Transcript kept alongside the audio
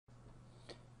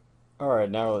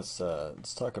Alright, now let's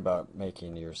talk about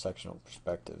making your sectional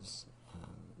perspectives.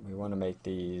 We want to make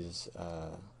these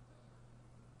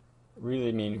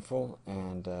really meaningful,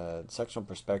 and sectional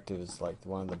perspective is like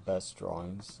one of the best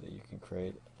drawings that you can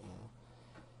create.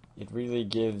 It really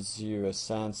gives you a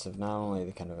sense of not only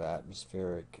the kind of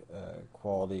atmospheric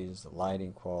qualities, the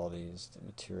lighting qualities, the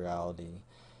materiality,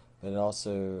 but it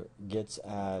also gets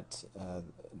at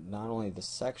not only the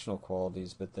sectional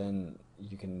qualities, but then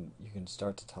you can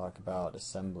start to talk about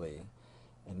assembly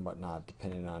and whatnot,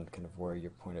 depending on kind of where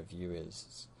your point of view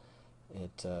is.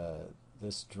 It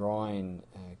This drawing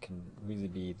can really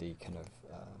be the kind of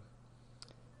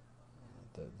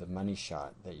the money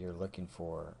shot that you're looking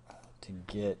for to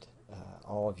get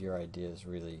all of your ideas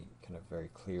really kind of very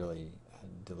clearly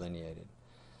delineated.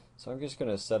 So I'm just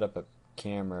going to set up a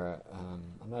camera.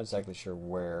 I'm not exactly sure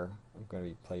where I'm going to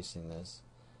be placing this,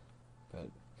 but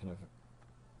kind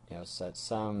of set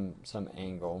some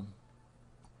angle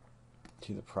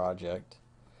to the project.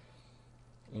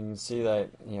 You can see that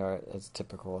it's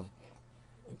typical.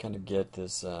 You kind of get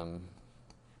this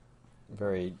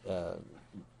very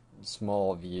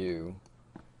small view.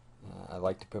 I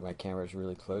like to put my cameras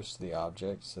really close to the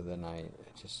object, so then I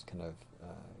just kind of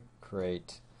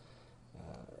create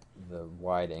the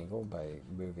wide angle by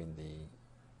moving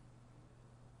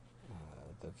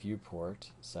the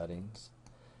viewport settings.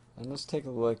 And let's take a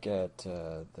look at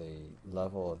the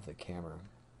level of the camera.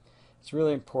 It's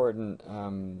really important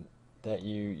that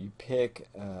you pick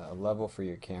a level for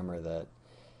your camera that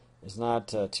is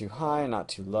not too high, not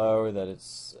too low. That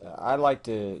it's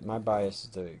my bias is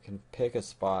to kind of pick a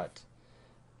spot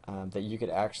that you could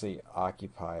actually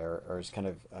occupy, or is kind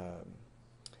of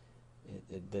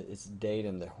its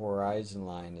datum, the horizon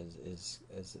line is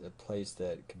a place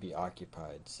that could be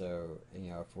occupied. So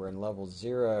if we're in level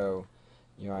 0,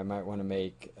 I might want to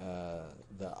make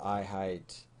the eye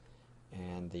height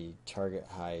and the target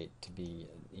height to be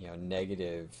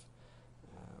negative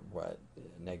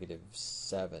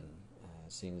 -7,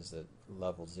 seeing as that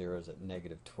level 0 is at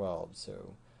 -12.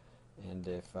 So, and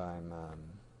if I'm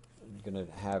going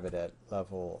to have it at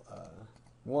level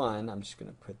 1, I'm just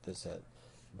going to put this at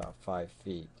about 5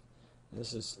 feet.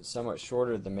 This is somewhat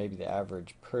shorter than maybe the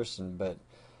average person, but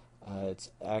it's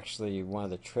actually one of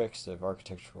the tricks of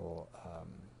architectural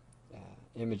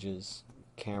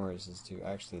cameras is to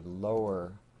actually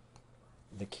lower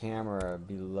the camera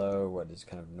below what is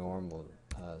kind of normal.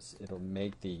 So it'll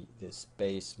make the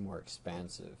space more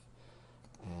expansive,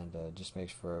 and just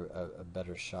makes for a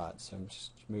better shot. So I'm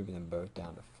just moving them both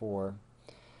down to 4.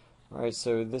 Alright,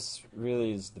 so this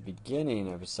really is the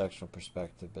beginning of a sectional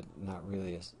perspective, but not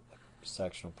really a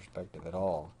sectional perspective at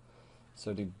all.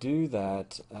 So to do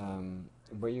that,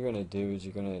 what you're going to do is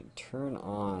you're going to turn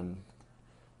on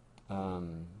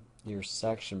your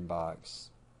section box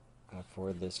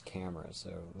for this camera.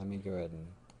 So let me go ahead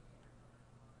and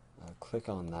click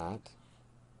on that,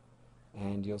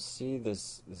 and you'll see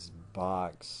this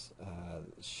box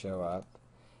show up.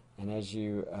 And as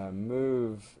you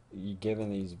move, given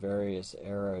these various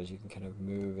arrows, you can kind of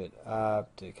move it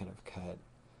up to kind of cut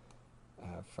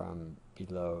from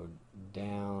below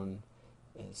down.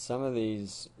 Some of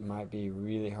these might be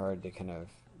really hard to kind of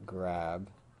grab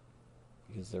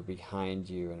because they're behind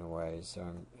you in a way, so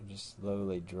I'm just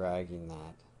slowly dragging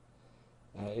that.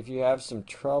 If you have some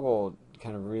trouble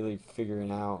kind of really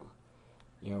figuring out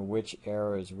which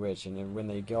arrow is which, and then when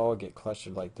they all get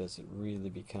clustered like this, it really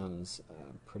becomes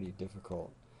pretty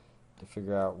difficult to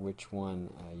figure out which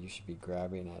one you should be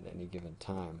grabbing at any given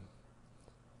time.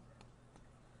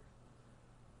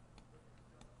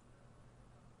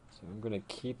 So I'm going to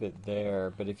keep it there,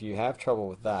 but if you have trouble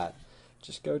with that,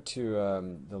 just go to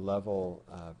the level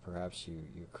perhaps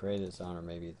you created this on, or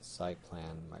maybe the site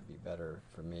plan might be better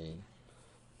for me,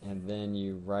 and then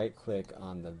you right click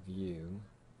on the view,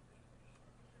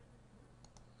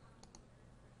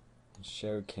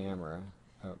 show camera.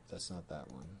 Oh, that's not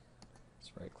that one.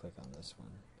 Let's right click on this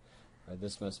one. Alright,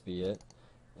 this must be it.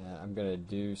 I'm going to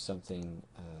do something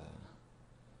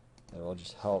that will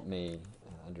just help me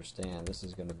understand. This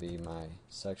is going to be my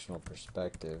sectional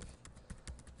perspective.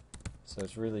 So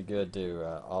it's really good to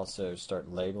also start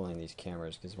labeling these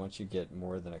cameras, because once you get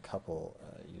more than a couple,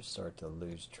 you start to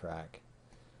lose track.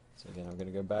 So again, I'm going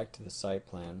to go back to the site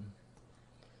plan,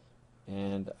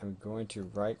 and I'm going to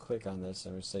right click on this.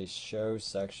 I'm going to say show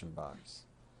section box.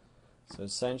 So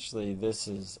essentially this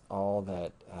is all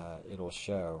that it'll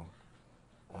show,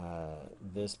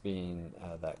 this being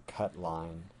that cut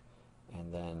line,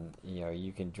 and then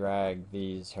you can drag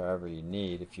these however you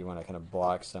need. If you want to kind of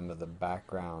block some of the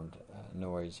background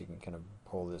noise, you can kind of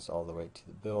pull this all the way to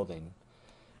the building.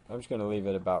 I'm just going to leave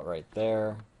it about right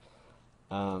there.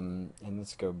 And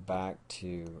let's go back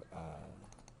to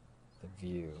the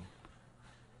view.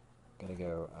 Gotta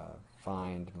go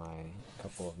find my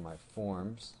couple of my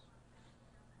forms.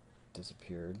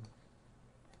 Disappeared.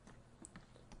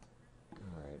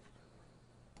 Alright.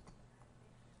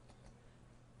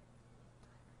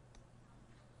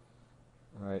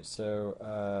 Alright,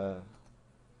 so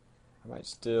I might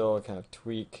still kind of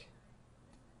tweak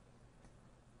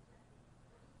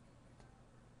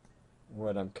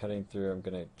what I'm cutting through. I'm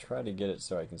going to try to get it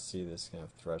so I can see this kind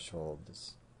of threshold.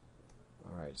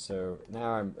 Alright, so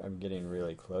now I'm getting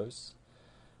really close.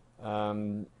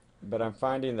 But I'm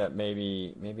finding that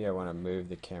maybe I want to move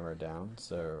the camera down,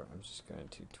 so I'm just going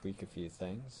to tweak a few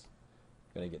things.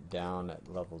 I'm going to get down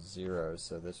at level 0,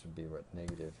 so this would be what,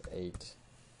 -8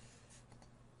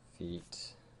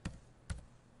 feet.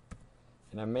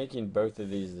 And I'm making both of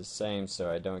these the same so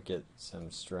I don't get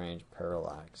some strange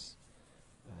parallax.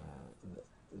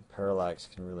 The parallax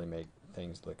can really make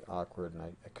things look awkward, and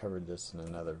I covered this in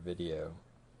another video.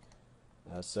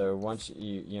 So once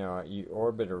you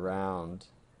orbit around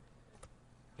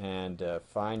and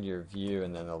find your view,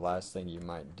 and then the last thing you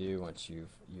might do once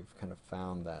you've kind of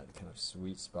found that kind of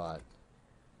sweet spot,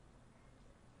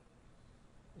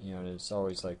 and it's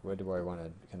always like, what do I want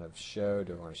to kind of show?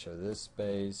 Do I want to show this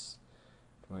space?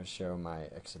 Do I want to show my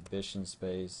exhibition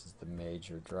space as the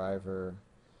major driver?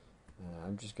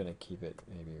 I'm just going to keep it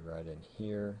maybe right in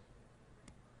here.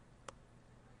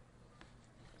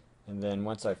 And then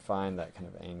once I find that kind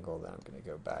of angle, then I'm going to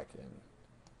go back and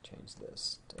change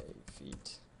this to 8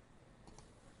 feet.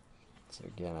 So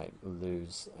again, I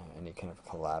lose any kind of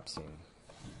collapsing.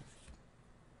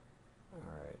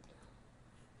 Alright.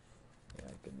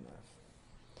 Yeah, good enough.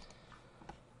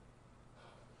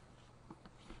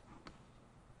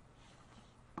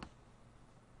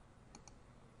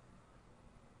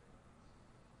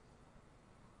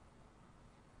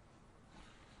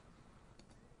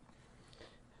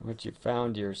 Once you've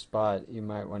found your spot, you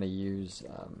might want to use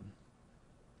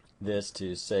this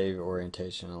to save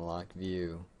orientation and lock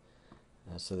view,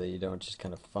 so that you don't just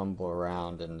kind of fumble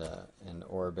around and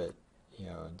orbit,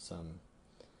 and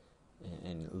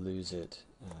lose it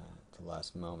at the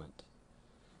last moment.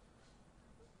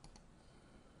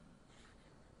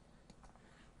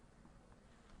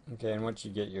 Okay, and once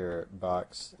you get your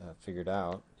box figured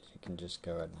out, you can just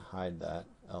go ahead and hide that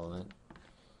element.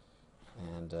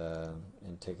 And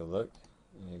take a look.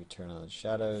 Maybe turn on the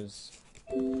shadows.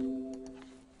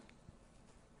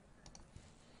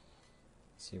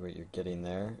 See what you're getting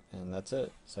there, and that's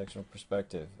it. Sectional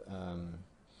perspective.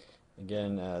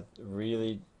 Again,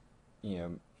 really,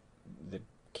 the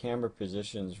camera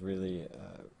position is really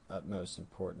utmost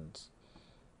importance.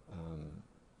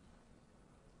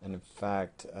 And in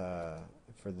fact,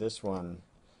 for this one,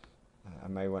 I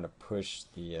might want to push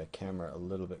the camera a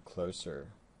little bit closer.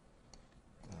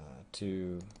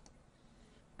 To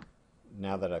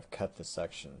now that I've cut the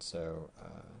section. So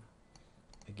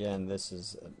again, this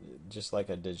is just like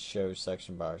I did show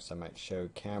section box. I might show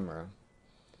camera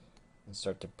and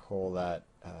start to pull that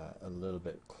a little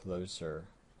bit closer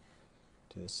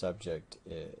to the subject.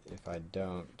 If I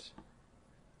don't,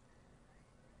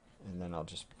 and then I'll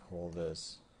just pull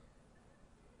this.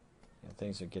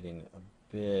 Things are getting a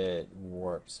bit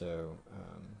warped, so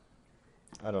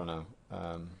I don't know.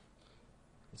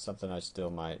 It's something I still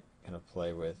might kind of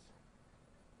play with.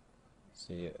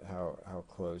 See how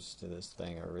close to this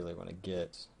thing I really want to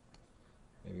get.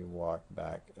 Maybe walk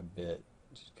back a bit,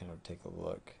 just kind of take a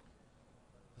look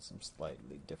at some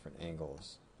slightly different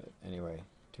angles. But anyway,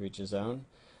 to each his own.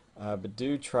 But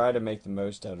do try to make the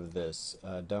most out of this.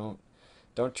 Don't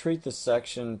treat the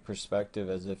section perspective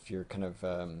as if you're kind of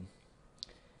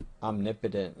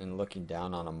omnipotent and looking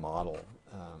down on a model.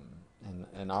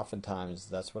 And oftentimes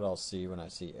that's what I'll see when I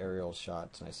see aerial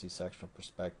shots and I see sectional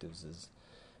perspectives, is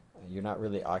you're not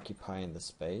really occupying the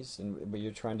space, and what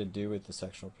you're trying to do with the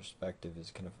sectional perspective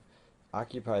is kind of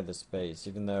occupy the space.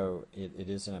 Even though it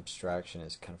is an abstraction,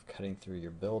 it's kind of cutting through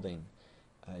your building,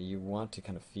 you want to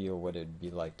kind of feel what it'd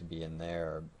be like to be in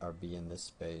there, or be in this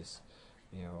space,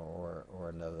 or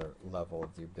another level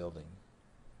of your building.